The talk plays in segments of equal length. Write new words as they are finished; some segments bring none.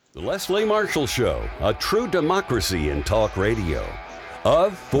The Leslie Marshall Show, a true democracy in talk radio.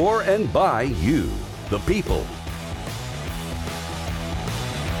 Of, for, and by you, the people.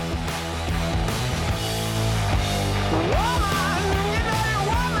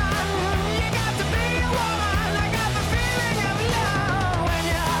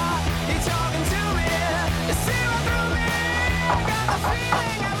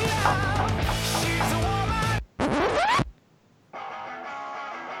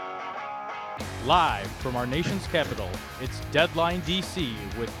 Live from our nation's capital, it's Deadline DC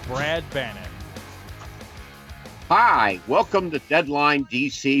with Brad Bannon. Hi, welcome to Deadline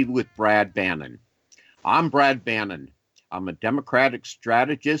DC with Brad Bannon. I'm Brad Bannon. I'm a Democratic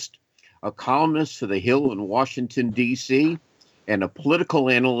strategist, a columnist for The Hill in Washington, D.C., and a political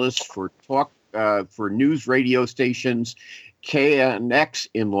analyst for news radio stations KNX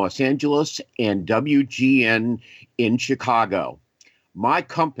in Los Angeles and WGN in Chicago. My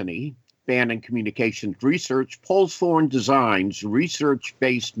company, Bannon Communications Research, polls for and designs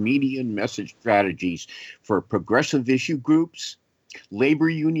research-based media and message strategies for progressive issue groups, labor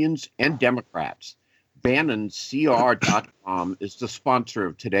unions, and Democrats. BannonCR.com is the sponsor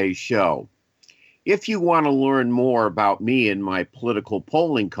of today's show. If you want to learn more about me and my political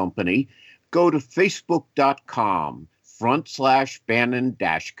polling company, go to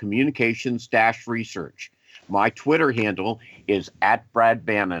Facebook.com/Bannon-Communications-Research. My Twitter handle is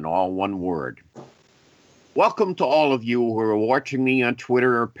 @BradBannon, all one word. Welcome to all of you who are watching me on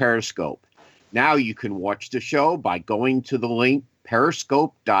Twitter or Periscope. Now you can watch the show by going to the link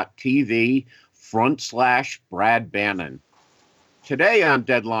periscope.tv/Brad Bannon. Today on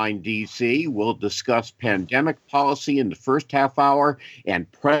Deadline DC, we'll discuss pandemic policy in the first half hour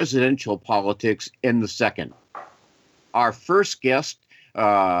and presidential politics in the second. Our first guest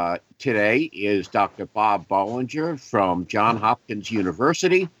today is Dr. Bob Bollinger from Johns Hopkins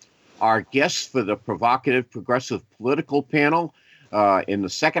University. Our guests for the provocative progressive political panel in the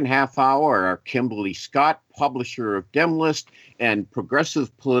second half hour are Kimberly Scott, publisher of Demlist, and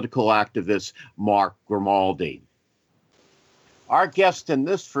progressive political activist Mark Grimaldi. Our guest in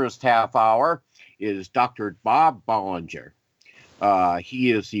this first half hour is Dr. Bob Bollinger.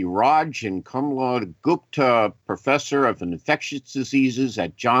 He is the Raj and Kamla Gupta Professor of Infectious Diseases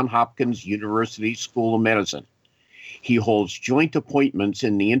at Johns Hopkins University School of Medicine. He holds joint appointments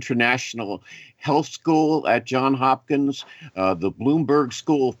in the International Health School at Johns Hopkins, the Bloomberg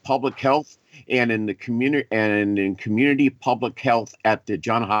School of Public Health, and in community public health at the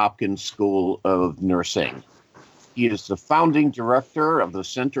Johns Hopkins School of Nursing. He is the founding director of the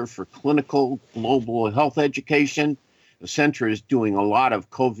Center for Clinical Global Health Education. The center is doing a lot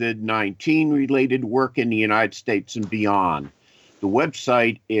of COVID-19 related work in the United States and beyond. The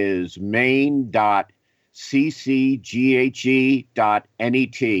website is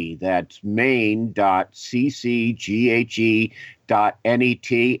main.ccghe.net. That's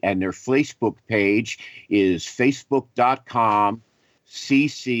main.ccghe.net. And their Facebook page is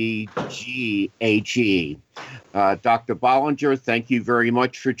facebook.com/CCGHE. Dr. Bollinger, thank you very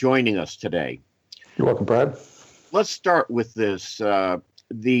much for joining us today. You're welcome, Brad. Let's start with this. Where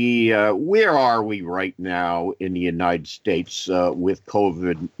are we right now in the United States with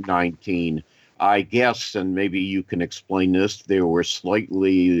COVID-19? I guess, and maybe you can explain this, there were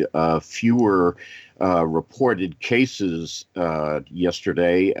slightly fewer reported cases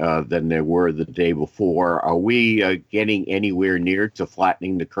yesterday than there were the day before. Are we getting anywhere near to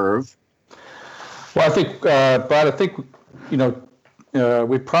flattening the curve? Well, I think, Brad,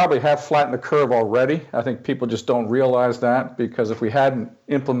 we probably have flattened the curve already. I think people just don't realize that, because if we hadn't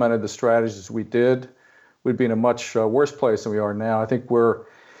implemented the strategies we did, we'd be in a much worse place than we are now. I think we're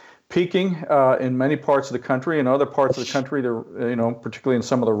peaking in many parts of the country. In other parts of the country, particularly in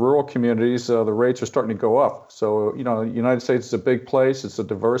some of the rural communities, the rates are starting to go up. So, the United States is a big place. It's a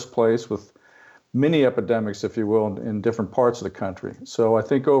diverse place with mini epidemics, if you will, in different parts of the country. So I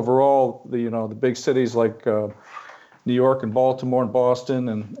think overall, the big cities like New York and Baltimore and Boston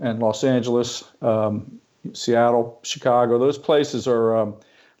and Los Angeles, Seattle, Chicago, those places are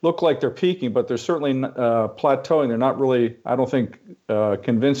look like they're peaking, but they're certainly plateauing. They're not really, I don't think,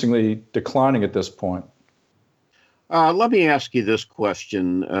 convincingly declining at this point. Let me ask you this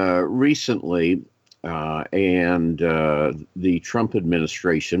question. Recently, the Trump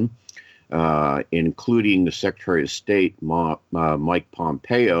administration, including the Secretary of State, Mike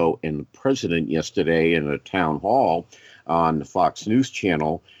Pompeo, and the president yesterday in a town hall on the Fox News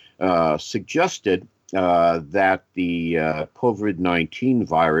channel, suggested that the COVID-19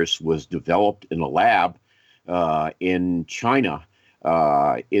 virus was developed in a lab in China.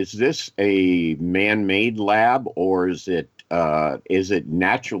 Is this a man-made lab, or is it Is it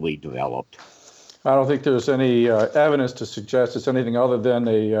naturally developed? I don't think there's any evidence to suggest it's anything other than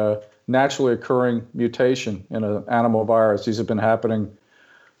a naturally occurring mutation in an animal virus. These have been happening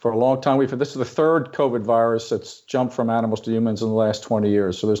for a long time. This is the third COVID virus that's jumped from animals to humans in the last 20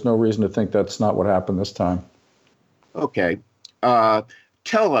 years. So there's no reason to think that's not what happened this time. Okay.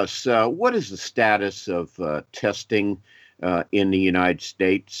 Tell us, what is the status of testing in the United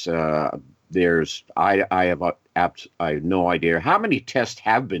States? I have no idea. How many tests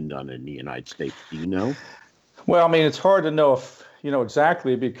have been done in the United States? Do you know? Well, I mean, it's hard to know if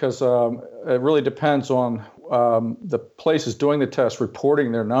exactly, because it really depends on the places doing the tests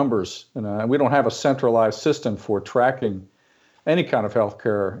reporting their numbers. And we don't have a centralized system for tracking any kind of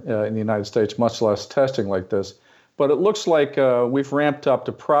healthcare in the United States, much less testing like this. But it looks like we've ramped up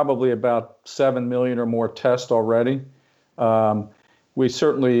to probably about 7 million or more tests already. We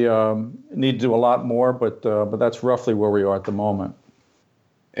certainly need to do a lot more, but that's roughly where we are at the moment.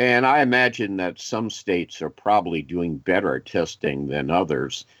 And I imagine that some states are probably doing better testing than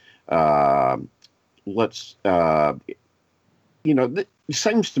others. It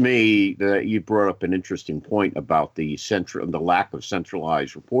seems to me that you brought up an interesting point about the lack of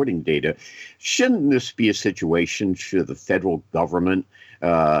centralized reporting data. Shouldn't this be a situation should the federal government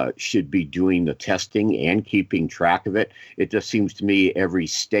should be doing the testing and keeping track of it? It just seems to me every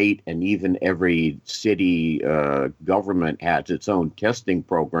state and even every city government has its own testing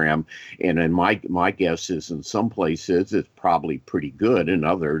program. And in my guess is in some places it's probably pretty good, in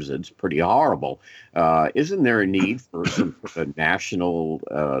others it's pretty horrible. Isn't there a need for some sort of national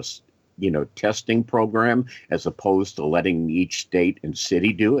testing program as opposed to letting each state and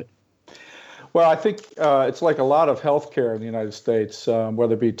city do it? Well, I think it's like a lot of healthcare in the United States,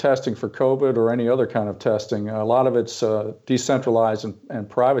 whether it be testing for COVID or any other kind of testing. A lot of it's decentralized and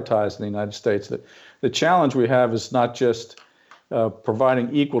privatized in the United States. The challenge we have is not just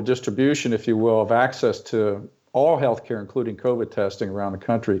providing equal distribution, if you will, of access to all healthcare, including COVID testing around the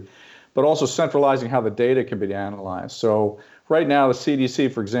country, but also centralizing how the data can be analyzed. So right now, the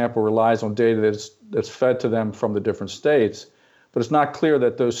CDC, for example, relies on data that's fed to them from the different states, but it's not clear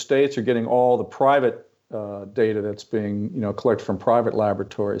that those states are getting all the private data that's being collected from private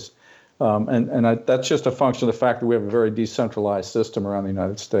laboratories. That's just a function of the fact that we have a very decentralized system around the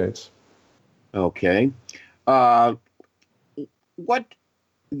United States. Okay. What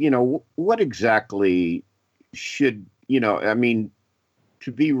exactly should,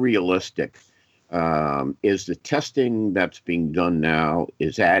 to be realistic, is the testing that's being done now,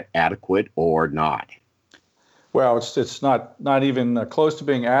 is that adequate or not? Well, it's not even close to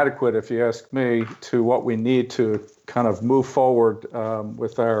being adequate, if you ask me, to what we need to kind of move forward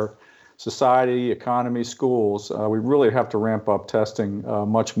with our society, economy, schools. We really have to ramp up testing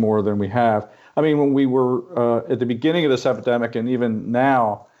much more than we have. I mean, when we were at the beginning of this epidemic, and even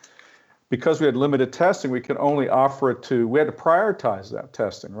now, because we had limited testing, we could only offer it we had to prioritize that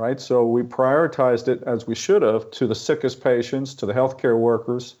testing, right? So we prioritized it, as we should have, to the sickest patients, to the healthcare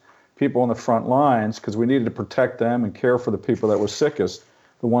workers, people on the front lines, because we needed to protect them and care for the people that were sickest,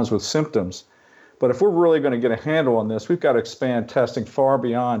 the ones with symptoms. But if we're really going to get a handle on this, we've got to expand testing far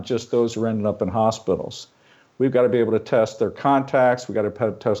beyond just those who are ending up in hospitals. We've got to be able to test their contacts. We've got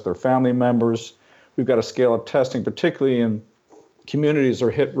to test their family members. We've got to scale up testing, particularly in communities that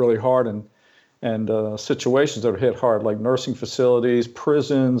are hit really hard and situations that are hit hard, like nursing facilities,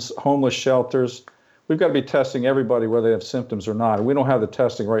 prisons, homeless shelters. We've got to be testing everybody, whether they have symptoms or not. And we don't have the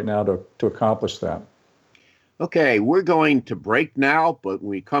testing right now to accomplish that. Okay, we're going to break now, but when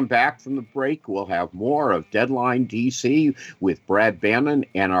we come back from the break, we'll have more of Deadline DC with Brad Bannon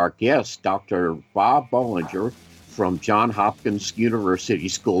and our guest, Dr. Bob Bollinger from Johns Hopkins University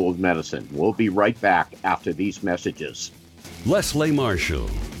School of Medicine. We'll be right back after these messages. Leslie Marshall.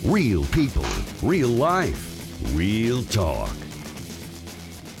 Real people, real life, real talk.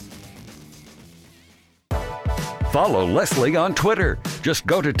 Follow Leslie on Twitter. Just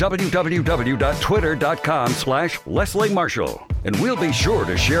go to www.twitter.com/Leslie Marshall, and we'll be sure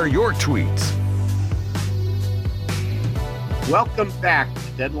to share your tweets. Welcome back to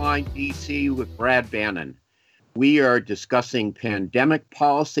Deadline DC with Brad Bannon. We are discussing pandemic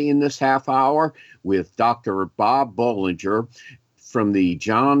policy in this half hour with Dr. Bob Bollinger from the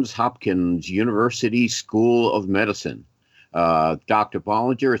Johns Hopkins University School of Medicine. Dr.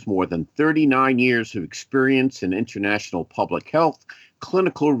 Bollinger has more than 39 years of experience in international public health,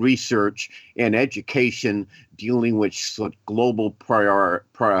 clinical research, and education dealing with global priorities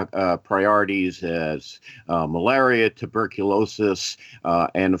as malaria, tuberculosis,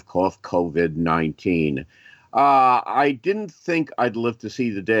 and, of course, COVID-19. I didn't think I'd live to see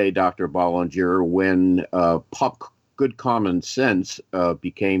the day, Dr. Bollinger, when good common sense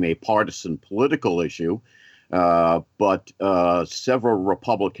became a partisan political issue. But several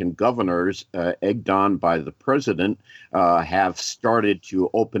Republican governors, egged on by the president, have started to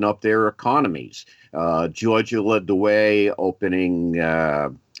open up their economies. Georgia led the way, opening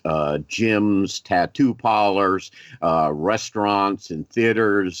gyms, tattoo parlors, restaurants, and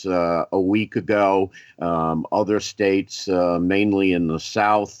theaters a week ago. Other states, mainly in the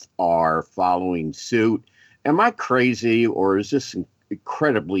South, are following suit. Am I crazy, or is this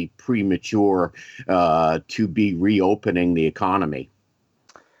incredibly premature to be reopening the economy?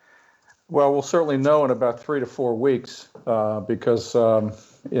 Well, we'll certainly know in about 3 to 4 weeks because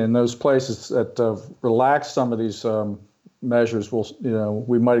in those places that relax some of these measures,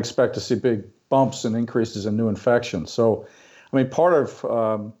 we might expect to see big bumps and increases in new infections. So, I mean, part of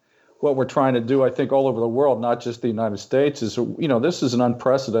what we're trying to do, I think, all over the world, not just the United States, is, this is an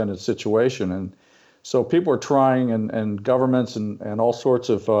unprecedented situation. And so people are trying, and governments and all sorts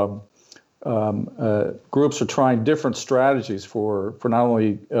of groups are trying different strategies for not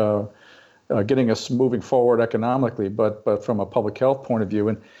only getting us moving forward economically, but from a public health point of view.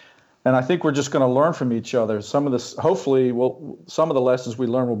 And I think we're just going to learn from each other. Some of this, hopefully, some of the lessons we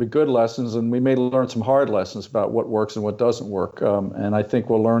learn will be good lessons, and we may learn some hard lessons about what works and what doesn't work. And I think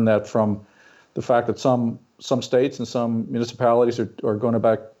we'll learn that from the fact that some states and some municipalities are going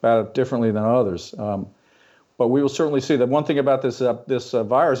about it differently than others. But we will certainly see that one thing about this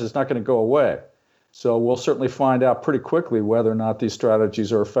virus is not going to go away. So we'll certainly find out pretty quickly whether or not these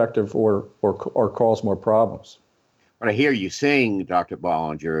strategies are effective or cause more problems. What I hear you saying, Dr.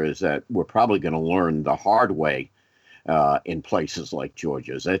 Bollinger, is that we're probably going to learn the hard way in places like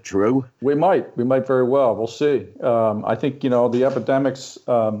Georgia. Is that true? We might very well. We'll see. I think, the epidemic's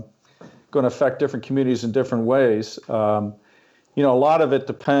going to affect different communities in different ways. A lot of it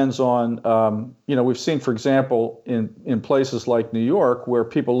depends on, we've seen, for example, in places like New York, where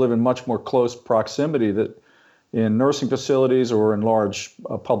people live in much more close proximity, that in nursing facilities or in large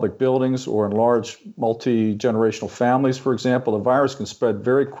public buildings or in large multi-generational families, for example, the virus can spread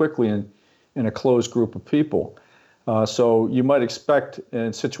very quickly in a closed group of people. So you might expect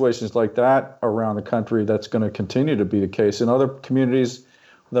in situations like that around the country, that's going to continue to be the case. In other communities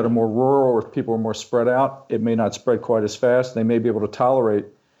that are more rural or people are more spread out, it may not spread quite as fast. They may be able to tolerate,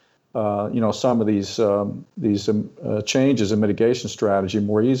 some of these changes in mitigation strategy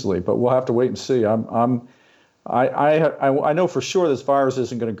more easily. But we'll have to wait and see. I know for sure this virus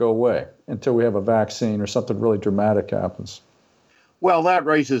isn't going to go away until we have a vaccine or something really dramatic happens. Well, that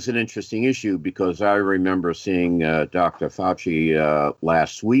raises an interesting issue, because I remember seeing Dr. Fauci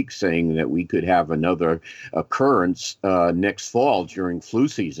last week saying that we could have another occurrence next fall during flu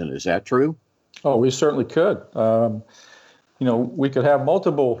season. Is that true? Oh, we certainly could. We could have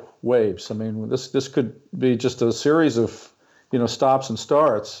multiple waves. I mean, this could be just a series of, stops and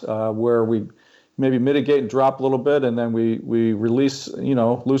starts where we maybe mitigate and drop a little bit, and then we release,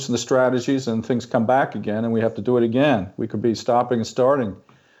 loosen the strategies, and things come back again, and we have to do it again. We could be stopping and starting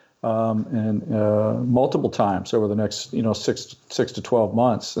and multiple times over the next, 6 to 12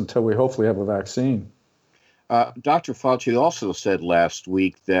 months until we hopefully have a vaccine. Dr. Fauci also said last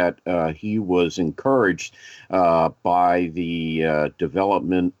week that he was encouraged by the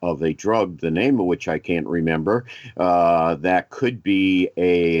development of a drug, the name of which I can't remember, that could be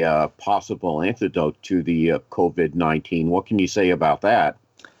a possible antidote to the COVID-19. What can you say about that?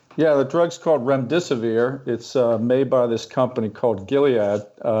 Yeah, the drug's called remdesivir. It's made by this company called Gilead.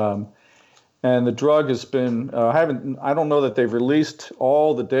 And the drug has been, I don't know that they've released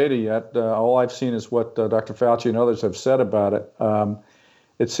all the data yet. All I've seen is what Dr. Fauci and others have said about it.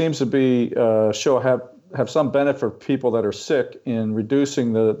 It seems to be, have some benefit for people that are sick in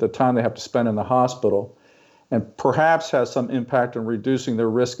reducing the time they have to spend in the hospital, and perhaps has some impact on reducing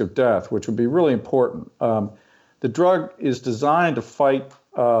their risk of death, which would be really important. The drug is designed to fight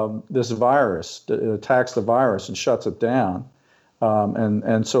this virus. It attacks the virus and shuts it down.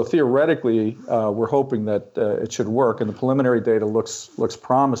 And so theoretically, we're hoping that it should work, and the preliminary data looks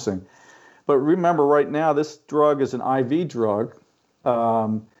promising. But remember, right now, this drug is an IV drug.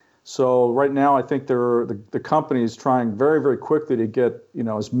 So right now, I think the company is trying very, very quickly to get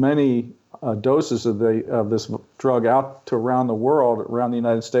as many doses of this drug out to around the world, around the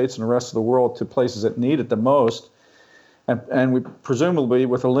United States and the rest of the world, to places that need it the most. And we presumably,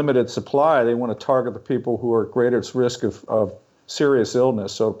 with a limited supply, they want to target the people who are at greatest risk of serious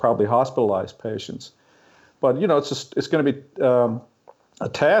illness, so probably hospitalized patients. But it's going to be a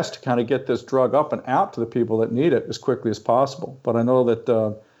task to kind of get this drug up and out to the people that need it as quickly as possible. But I know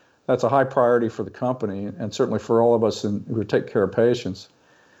that that's a high priority for the company, and certainly for all of us who take care of patients.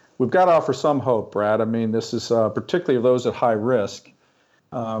 we've got to offer some hope, Brad. I mean, this is particularly those at high risk.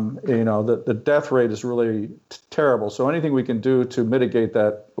 The death rate is really terrible. So anything we can do to mitigate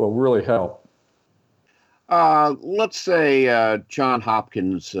that will really help. Let's say Johns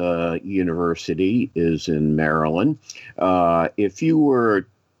Hopkins University is in Maryland. If you were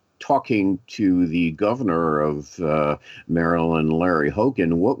talking to the governor of Maryland, Larry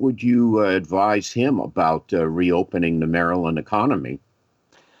Hogan, what would you advise him about reopening the Maryland economy?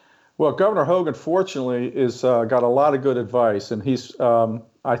 Well, Governor Hogan, fortunately, is got a lot of good advice, and he's,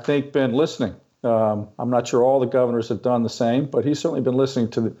 I think, been listening. I'm not sure all the governors have done the same, but he's certainly been listening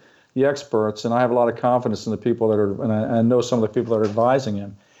to the experts, and I have a lot of confidence in the people that are, and I know some of the people that are advising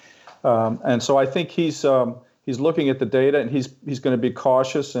him. And so I think he's looking at the data, and he's going to be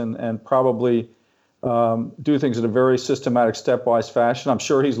cautious and probably do things in a very systematic, stepwise fashion. I'm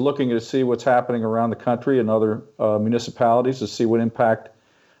sure he's looking to see what's happening around the country and other municipalities to see what impact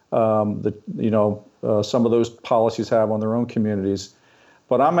some of those policies have on their own communities.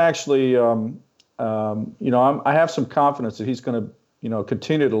 But I'm actually, I have some confidence that he's going to,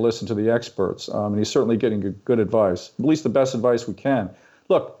 continue to listen to the experts. And he's certainly getting good advice, at least the best advice we can.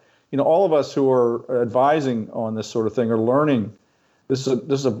 Look, all of us who are advising on this sort of thing are learning. This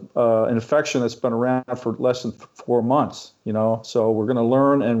is an infection that's been around for less than 4 months, So we're going to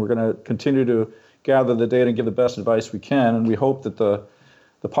learn, and we're going to continue to gather the data and give the best advice we can. And we hope that the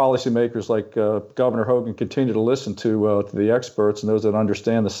policymakers like Governor Hogan continue to listen to the experts and those that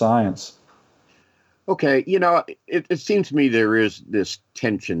understand the science. Okay, it seems to me there is this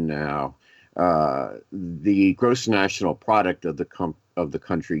tension now. The gross national product of the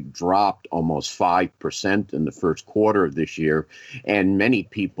country dropped almost 5% in the first quarter of this year, and many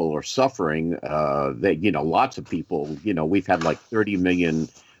people are suffering. Lots of people. We've had like 30 million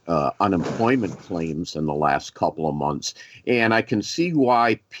unemployment claims in the last couple of months, and I can see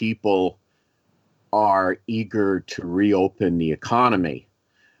why people are eager to reopen the economy.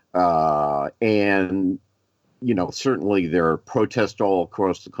 Certainly there are protests all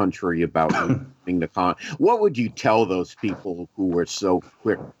across the country about reopening the economy. What would you tell those people who are so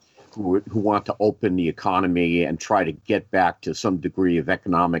quick, who want to open the economy and try to get back to some degree of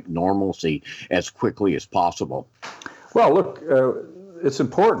economic normalcy as quickly as possible? Well, look, it's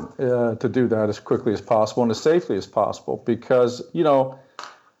important to do that as quickly as possible and as safely as possible because,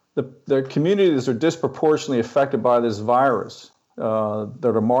 the communities are disproportionately affected by this virus. That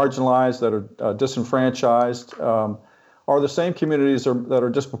are marginalized, that are disenfranchised, are the same communities that are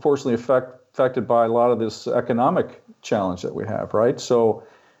disproportionately affected by a lot of this economic challenge that we have, right? So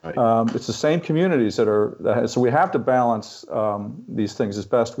it's the same communities so we have to balance these things as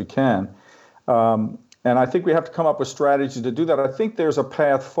best we can. And I think we have to come up with strategies to do that. I think there's a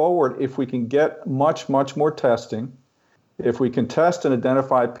path forward if we can get much, much more testing. If we can test and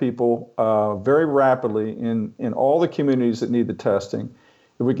identify people very rapidly in all the communities that need the testing,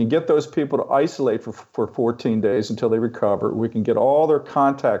 if we can get those people to isolate for 14 days until they recover, we can get all their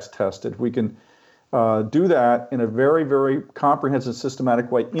contacts tested, we can do that in a very, very comprehensive,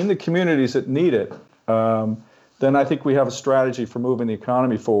 systematic way in the communities that need it, then I think we have a strategy for moving the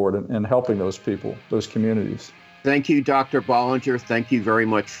economy forward and helping those people, those communities. Thank you, Dr. Bollinger. Thank you very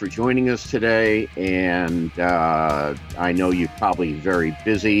much for joining us today. And I know you're probably very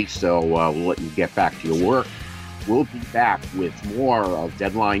busy, so we'll let you get back to your work. We'll be back with more of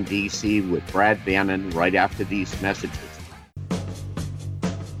Deadline DC with Brad Bannon right after these messages.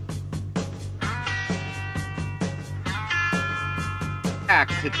 Back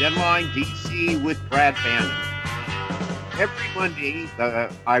to Deadline DC with Brad Bannon. Every Monday,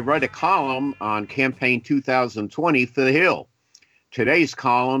 I write a column on Campaign 2020 for The Hill. Today's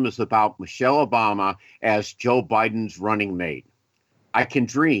column is about Michelle Obama as Joe Biden's running mate. I can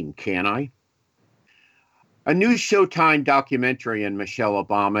dream, can't I? A new Showtime documentary on Michelle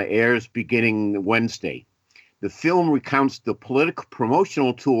Obama airs beginning Wednesday. The film recounts the political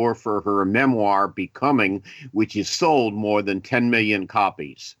promotional tour for her memoir, Becoming, which has sold more than 10 million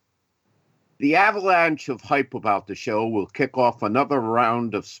copies. The avalanche of hype about the show will kick off another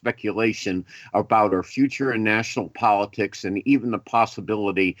round of speculation about her future in national politics and even the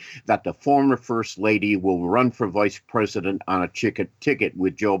possibility that the former First Lady will run for vice president on a ticket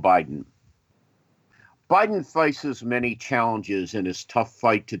with Joe Biden. Biden faces many challenges in his tough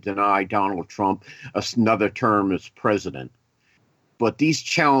fight to deny Donald Trump another term as president. But these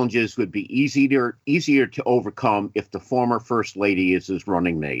challenges would be easier to overcome if the former First Lady is his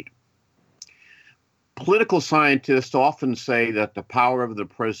running mate. Political scientists often say that the power of the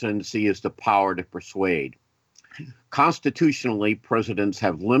presidency is the power to persuade. Constitutionally, presidents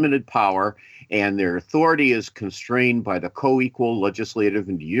have limited power, and their authority is constrained by the co-equal legislative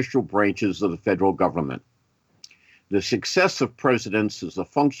and judicial branches of the federal government. The success of presidents is a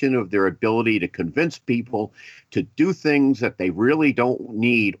function of their ability to convince people to do things that they really don't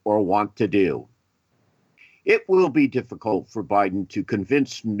need or want to do. It will be difficult for Biden to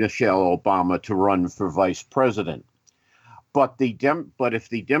convince Michelle Obama to run for vice president. But if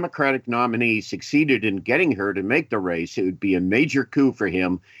the Democratic nominee succeeded in getting her to make the race, it would be a major coup for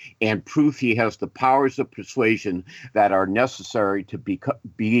him and proof he has the powers of persuasion that are necessary to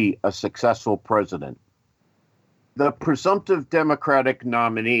be a successful president. The presumptive Democratic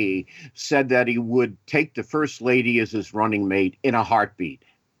nominee said that he would take the First Lady as his running mate in a heartbeat.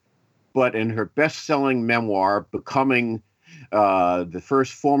 But in her best-selling memoir, Becoming, the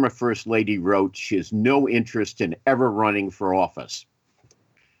former First Lady wrote she has no interest in ever running for office.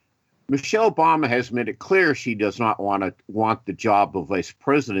 Michelle Obama has made it clear she does not want the job of vice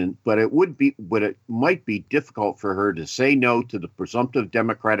president, but it might be difficult for her to say no to the presumptive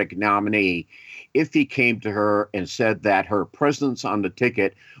Democratic nominee if he came to her and said that her presence on the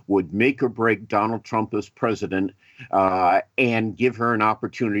ticket would make or break Donald Trump as president and give her an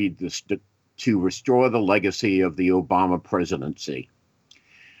opportunity to restore the legacy of the Obama presidency.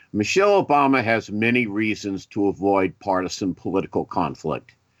 Michelle Obama has many reasons to avoid partisan political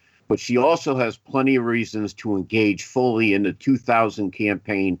conflict, but she also has plenty of reasons to engage fully in the 2000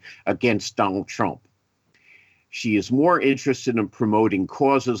 campaign against Donald Trump. She is more interested in promoting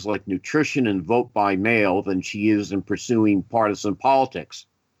causes like nutrition and vote by mail than she is in pursuing partisan politics.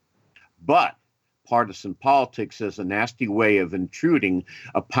 But partisan politics is a nasty way of intruding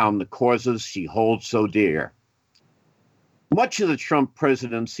upon the causes she holds so dear. Much of the Trump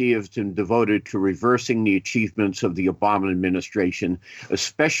presidency has been devoted to reversing the achievements of the Obama administration.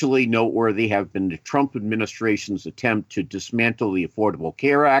 Especially noteworthy have been the Trump administration's attempt to dismantle the Affordable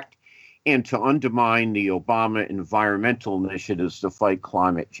Care Act and to undermine the Obama environmental initiatives to fight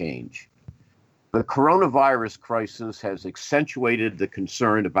climate change. The coronavirus crisis has accentuated the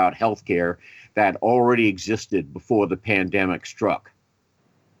concern about health care that already existed before the pandemic struck.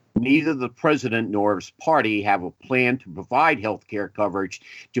 Neither the president nor his party have a plan to provide health care coverage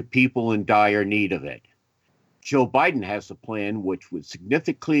to people in dire need of it. Joe Biden has a plan which would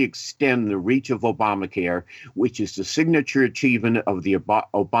significantly extend the reach of Obamacare, which is the signature achievement of the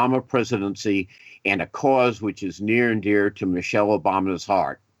Obama presidency and a cause which is near and dear to Michelle Obama's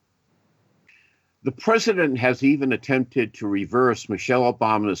heart. The president has even attempted to reverse Michelle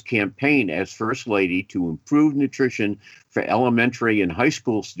Obama's campaign as First Lady to improve nutrition for elementary and high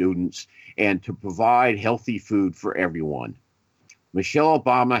school students and to provide healthy food for everyone. Michelle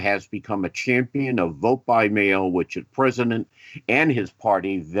Obama has become a champion of vote by mail, which the president and his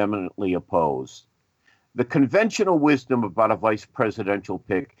party vehemently oppose. The conventional wisdom about a vice presidential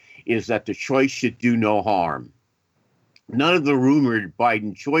pick is that the choice should do no harm. None of the rumored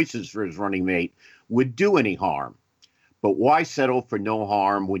Biden choices for his running mate would do any harm. But why settle for no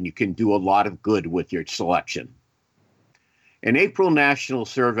harm when you can do a lot of good with your selection? An April national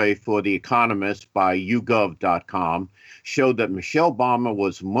survey for The Economist by YouGov.com showed that Michelle Obama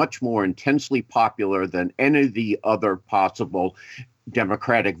was much more intensely popular than any of the other possible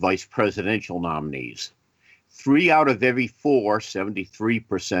Democratic vice presidential nominees. 3 out of every 4,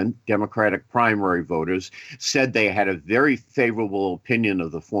 73% Democratic primary voters said they had a very favorable opinion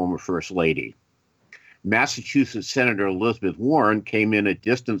of the former First Lady. Massachusetts Senator Elizabeth Warren came in a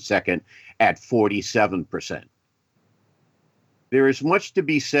distant second at 47%. There is much to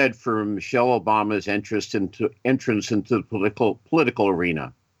be said for Michelle Obama's entrance into the political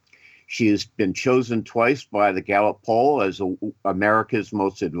arena. She has been chosen twice by the Gallup poll as America's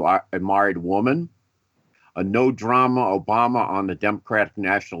most admired woman. A no-drama Obama on the Democratic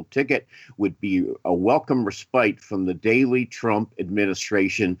national ticket would be a welcome respite from the daily Trump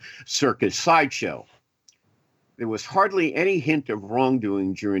administration circus sideshow. There was hardly any hint of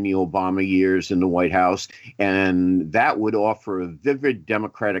wrongdoing during the Obama years in the White House, and that would offer a vivid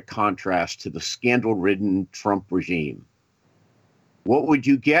Democratic contrast to the scandal-ridden Trump regime. What would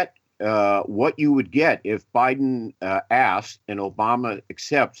you get? What you would get if Biden asked and Obama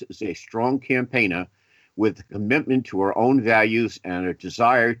accepts is a strong campaigner with a commitment to our own values and a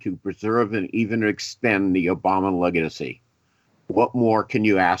desire to preserve and even extend the Obama legacy. What more can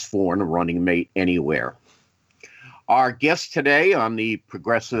you ask for in a running mate anywhere? Our guests today on the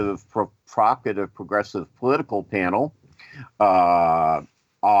provocative progressive political panel are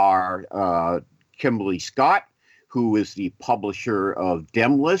Kimberly Scott, who is the publisher of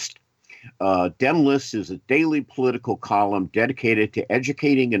Demlist, Demlist is a daily political column dedicated to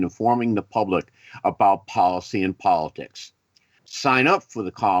educating and informing the public about policy and politics. Sign up for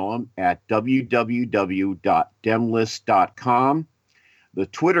the column at www.demlist.com. The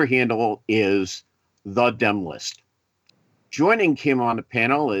Twitter handle is The Demlist. Joining Kim on the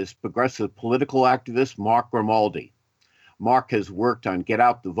panel is progressive political activist Mark Grimaldi. Mark has worked on get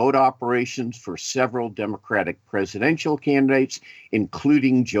out the vote operations for several Democratic presidential candidates,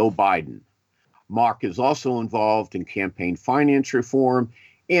 including Joe Biden. Mark is also involved in campaign finance reform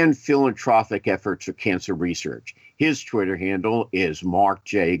and philanthropic efforts for cancer research. His Twitter handle is Mark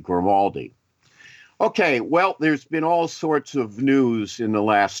J. Grimaldi. Okay, well, there's been all sorts of news in the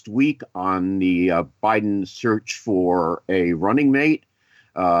last week on the Biden search for a running mate.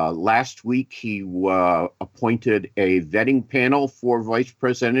 Last week, he appointed a vetting panel for vice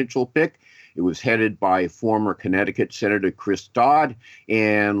presidential pick. It was headed by former Connecticut Senator Chris Dodd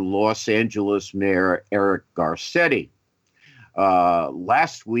and Los Angeles Mayor Eric Garcetti.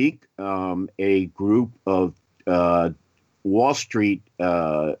 Last week, a group of Wall Street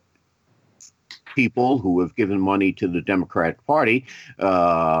people who have given money to the Democratic Party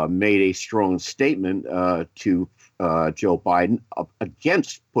made a strong statement to Joe Biden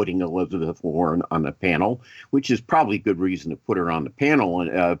against putting Elizabeth Warren on the panel, which is probably good reason to put her on the panel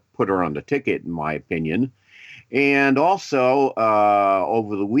and put her on the ticket, in my opinion. And also,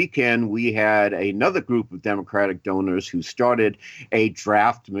 over the weekend, we had another group of Democratic donors who started a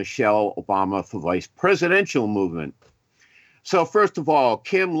draft Michelle Obama for vice presidential movement. So first of all,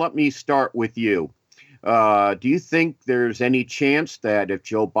 Kim, let me start with you. Do you think there's any chance that if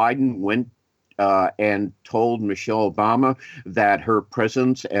Joe Biden went and told Michelle Obama that her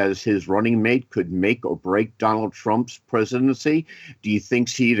presence as his running mate could make or break Donald Trump's presidency, do you think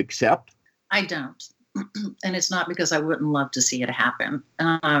she'd accept? I don't. And it's not because I wouldn't love to see it happen.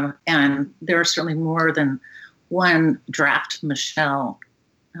 And there are certainly more than one draft Michelle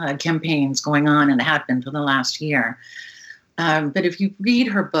campaigns going on, and have been for the last year. But if you read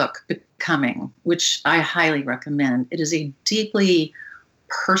her book, Becoming, which I highly recommend, it is a deeply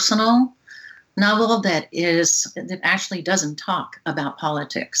personal novel that actually doesn't talk about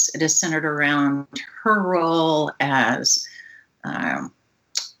politics. It is centered around her role as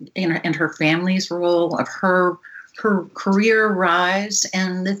and her family's role, of her career rise,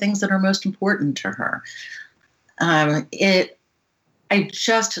 and the things that are most important to her. The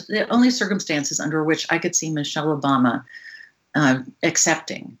only circumstances under which I could see Michelle Obama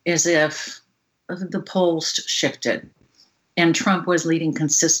accepting is if the polls shifted and Trump was leading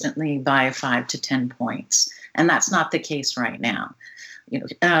consistently by 5 to 10 points. And that's not the case right now.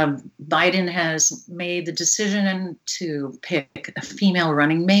 Biden has made the decision to pick a female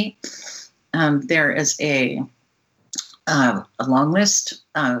running mate. There is a long list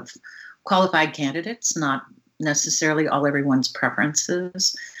of qualified candidates, not necessarily all everyone's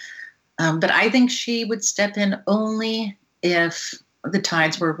preferences. But I think she would step in only if the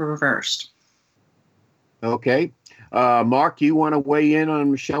tides were reversed. Okay. Mark, you want to weigh in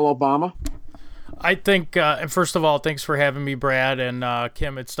on Michelle Obama? I think, and first of all, thanks for having me, Brad, and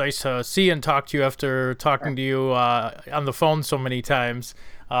Kim. It's nice to see and talk to you after talking to you on the phone so many times.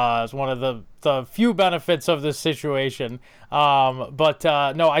 It's one of the few benefits of this situation. But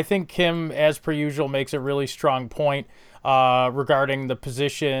no, I think Kim, as per usual, makes a really strong point regarding the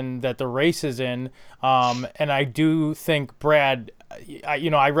position that the race is in. And I do think, Brad,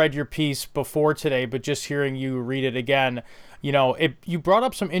 I read your piece before today, but just hearing you read it again, you brought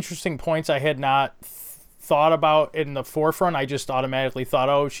up some interesting points I had not thought about in the forefront. I just automatically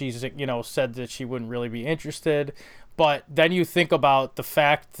thought, she's, said that she wouldn't really be interested. But then you think about the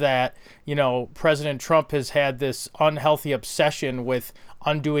fact that, President Trump has had this unhealthy obsession with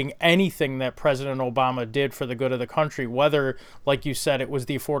undoing anything that President Obama did for the good of the country, whether, like you said, it was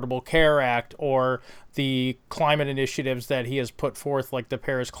the Affordable Care Act or the climate initiatives that he has put forth, like the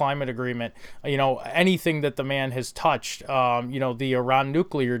Paris Climate Agreement, anything that the man has touched, the Iran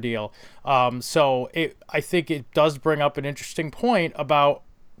nuclear deal. So I think it does bring up an interesting point about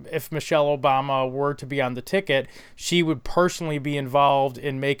if Michelle Obama were to be on the ticket, she would personally be involved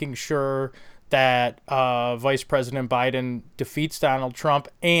in making sure that Vice President Biden defeats Donald Trump,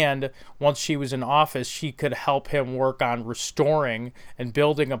 and once she was in office, she could help him work on restoring and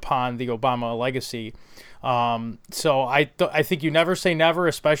building upon the Obama legacy. So I think you never say never,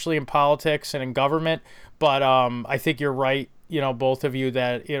 especially in politics and in government, but I think you're right, both of you,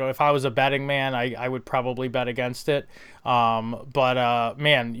 that, if I was a betting man, I would probably bet against it. But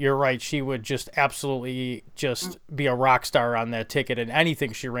man, you're right. She would just absolutely just be a rock star on that ticket, and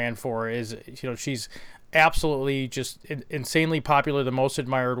anything she ran for is, she's absolutely just insanely popular, the most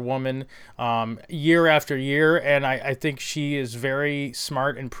admired woman year after year. And I think she is very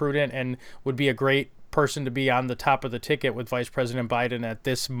smart and prudent and would be a great person to be on the top of the ticket with Vice President Biden at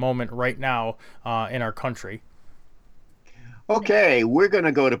this moment right now in our country. Okay, we're going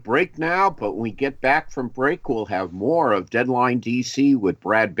to go to break now, but when we get back from break, we'll have more of Deadline DC with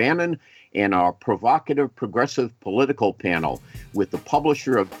Brad Bannon and our provocative progressive political panel with the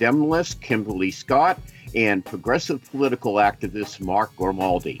publisher of Demlist, Kimberly Scott, and progressive political activist Mark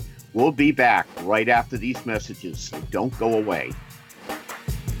Grimaldi. We'll be back right after these messages, so don't go away.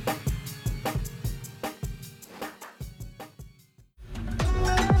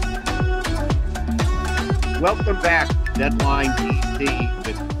 Welcome back to Deadline DC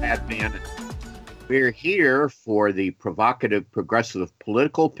with Brad Bannon. We're here for the provocative progressive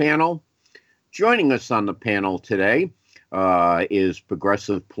political panel. Joining us on the panel today is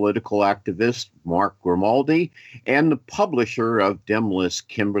progressive political activist Mark Grimaldi and the publisher of Demlist,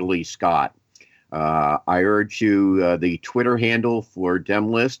 Kimberly Scott. I urge you, the Twitter handle for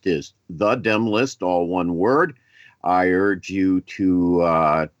Demlist is the Demlist, all one word. I urge you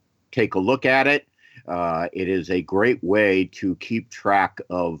to take a look at it. It is a great way to keep track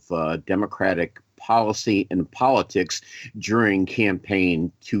of Democratic policy and politics during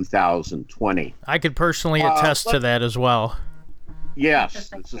campaign 2020. I could personally attest to that as well. Yes,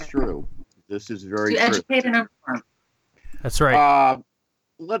 this is true. This is very true. Educate and inform. That's right.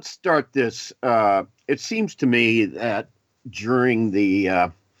 Let's start this. It seems to me that during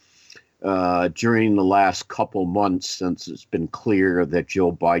the last couple months, since it's been clear that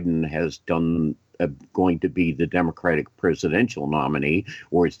Joe Biden has going to be the Democratic presidential nominee,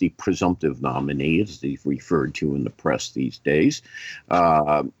 or is the presumptive nominee, as he's referred to in the press these days.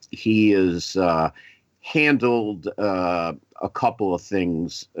 He has handled a couple of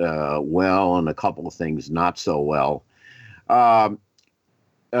things well and a couple of things not so well. One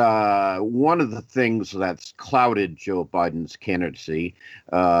of the things that's clouded Joe Biden's candidacy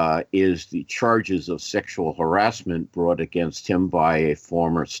is the charges of sexual harassment brought against him by a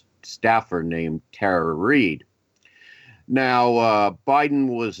former staffer named Tara Reade. Now, Biden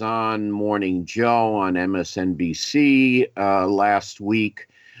was on Morning Joe on MSNBC last week.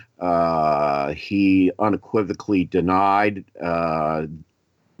 He unequivocally denied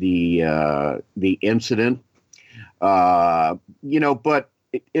the incident. But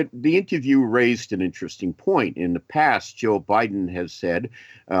the interview raised an interesting point. In the past, Joe Biden has said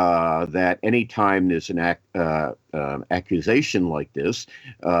that anytime there's an accusation like this,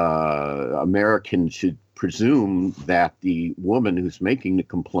 Americans should presume that the woman who's making the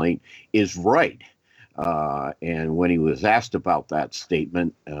complaint is right. And when he was asked about that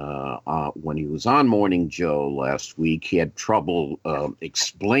statement, when he was on Morning Joe last week, he had trouble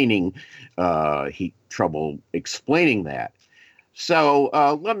explaining that.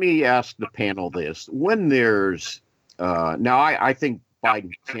 So let me ask the panel this. When there's now, I think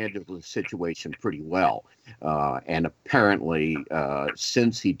Biden handled the situation pretty well. And apparently,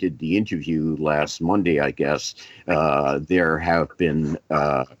 since he did the interview last Monday, I guess, there have been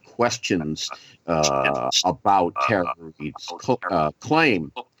questions about Tara Reade's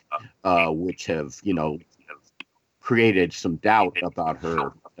claim, which have, created some doubt about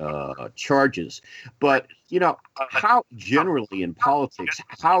her charges. But, how generally in politics,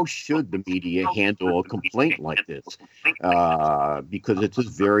 how should the media handle a complaint like this? Because it's a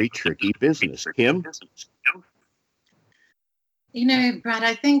very tricky business. Kim? Brad,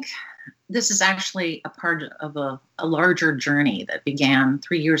 I think this is actually a part of a larger journey that began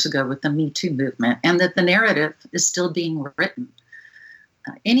 3 years ago with the Me Too movement, and that the narrative is still being written.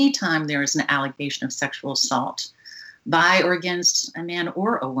 Anytime there is an allegation of sexual assault by or against a man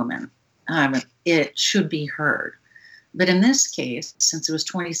or a woman, it should be heard. But in this case, since it was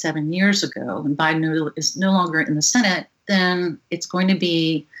 27 years ago and Biden is no longer in the Senate, then it's going to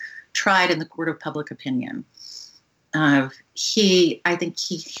be tried in the court of public opinion. I think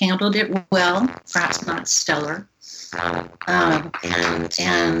he handled it well, perhaps not stellar.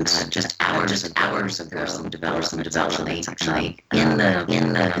 And just hours ago, some developments actually in the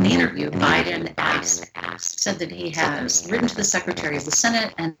interview, Biden said that he has written to the Secretary of the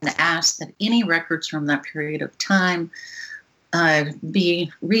Senate and asked that any records from that period of time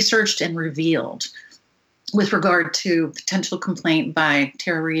be researched and revealed with regard to potential complaint by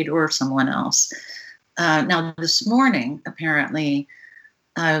Tara Reade or someone else. Now, this morning, apparently,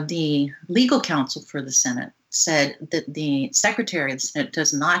 the legal counsel for the Senate said that the Secretary of the Senate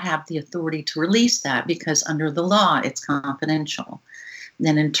does not have the authority to release that because under the law, it's confidential.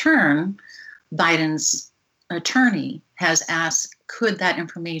 Then in turn, Biden's attorney has asked, could that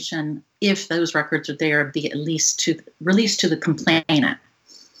information, if those records are there, be at least released to the complainant?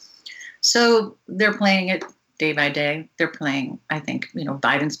 So they're playing it day by day. They're playing, I think,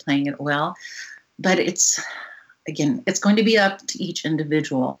 Biden's playing it well. But it's going to be up to each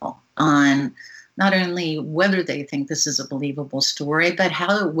individual on not only whether they think this is a believable story, but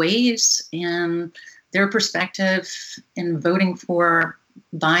how it weighs in their perspective in voting for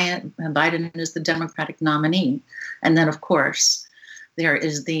Biden as the Democratic nominee. And then, of course, there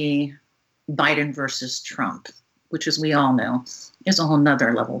is the Biden versus Trump, which, as we all know, is a whole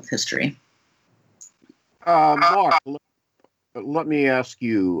nother level of history. Mark, let me ask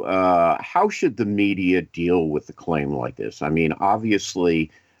you, how should the media deal with a claim like this? I mean,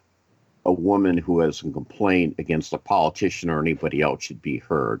 obviously, a woman who has a complaint against a politician or anybody else should be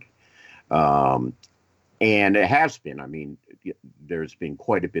heard. And it has been. I mean, there's been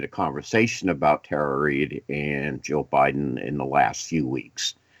quite a bit of conversation about Tara Reade and Joe Biden in the last few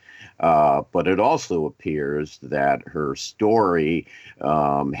weeks. But it also appears that her story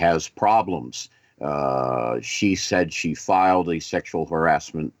has problems. She said she filed a sexual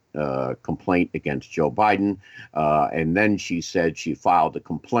harassment complaint against Joe Biden, and then she said she filed a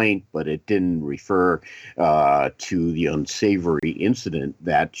complaint, but it didn't refer to the unsavory incident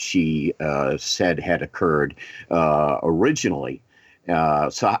that she said had occurred originally.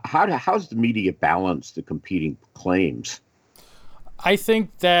 So how does the media balance the competing claims? I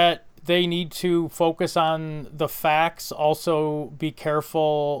think that they need to focus on the facts. Also, be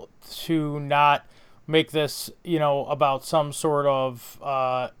careful to not make this, about some sort of,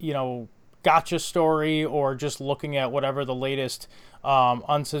 gotcha story, or just looking at whatever the latest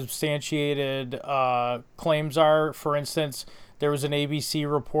unsubstantiated claims are. For instance, there was an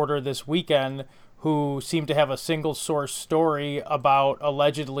ABC reporter this weekend who seemed to have a single source story about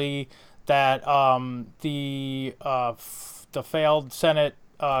allegedly that the failed Senate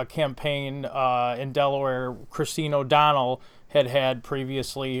campaign in Delaware, Christine O'Donnell, had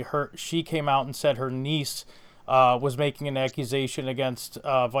previously. She came out and said her niece was making an accusation against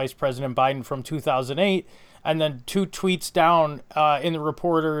Vice President Biden from 2008, and then 2 tweets down in the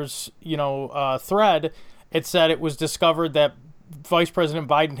reporter's thread, it said it was discovered that Vice President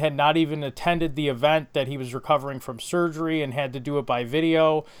Biden had not even attended the event, that he was recovering from surgery and had to do it by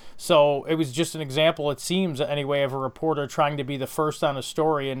video. So it was just an example, it seems anyway, of a reporter trying to be the first on a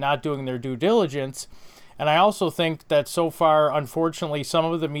story and not doing their due diligence. And I also think that so far, unfortunately, some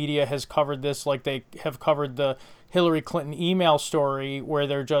of the media has covered this like they have covered the Hillary Clinton email story, where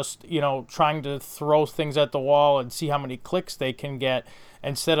they're just, trying to throw things at the wall and see how many clicks they can get,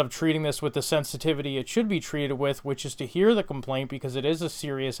 instead of treating this with the sensitivity it should be treated with, which is to hear the complaint, because it is a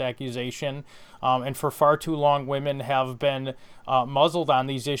serious accusation. And for far too long, women have been muzzled on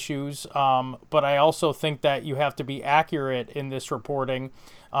these issues. But I also think that you have to be accurate in this reporting.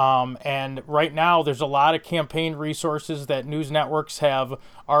 And right now, there's a lot of campaign resources that news networks have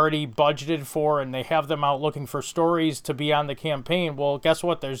already budgeted for, and they have them out looking for stories to be on the campaign. Well, guess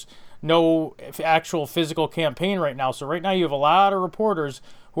what? There's no actual physical campaign right now. So right now you have a lot of reporters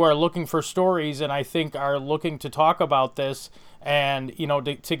who are looking for stories, and I think are looking to talk about this and,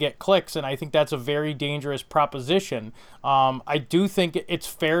 to get clicks. And I think that's a very dangerous proposition. I do think it's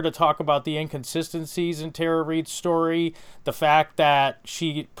fair to talk about the inconsistencies in Tara Reade's story, the fact that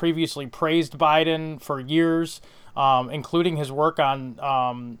she previously praised Biden for years, including his work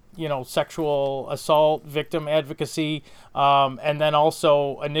on, sexual assault victim advocacy, and then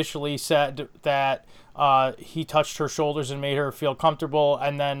also initially said that he touched her shoulders and made her feel comfortable,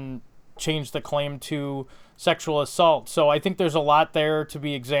 and then changed the claim to sexual assault. So I think there's a lot there to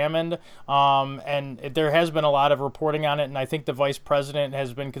be examined, and there has been a lot of reporting on it, and I think the vice president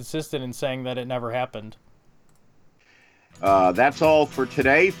has been consistent in saying that it never happened. That's all for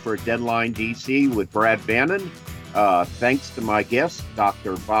today for Deadline DC with Brad Bannon. Thanks to my guest,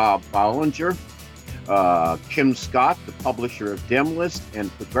 Dr. Bob Bollinger, Kim Scott, the publisher of Demlist,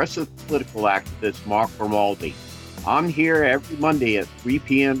 and progressive political activist Mark Grimaldi. I'm here every Monday at 3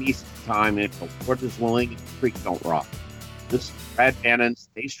 p.m. Eastern Time, and if the Lord is willing and the creek don't rock. This is Brad Bannon.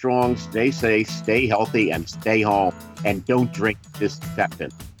 Stay strong, stay safe, stay healthy, and stay home. And don't drink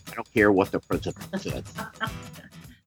disinfectant. I don't care what the president says.